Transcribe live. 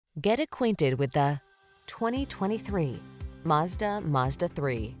Get acquainted with the 2023 Mazda Mazda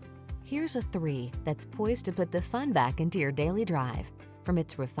 3. Here's a 3 that's poised to put the fun back into your daily drive. From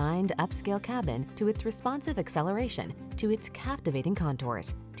its refined upscale cabin to its responsive acceleration to its captivating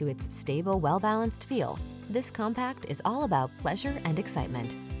contours to its stable, well-balanced feel, this compact is all about pleasure and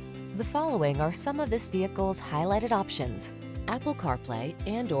excitement. The following are some of this vehicle's highlighted options: Apple CarPlay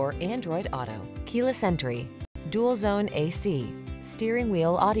and/or Android Auto, keyless entry, dual zone AC, steering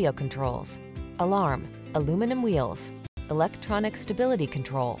wheel audio controls, alarm, aluminum wheels, electronic stability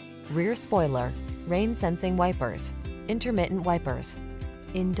control, rear spoiler, rain sensing wipers, intermittent wipers.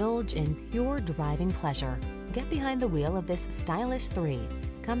 Indulge in pure driving pleasure. Get behind the wheel of this stylish 3.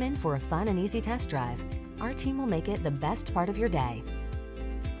 Come in for a fun and easy test drive. Our team will make it the best part of your day.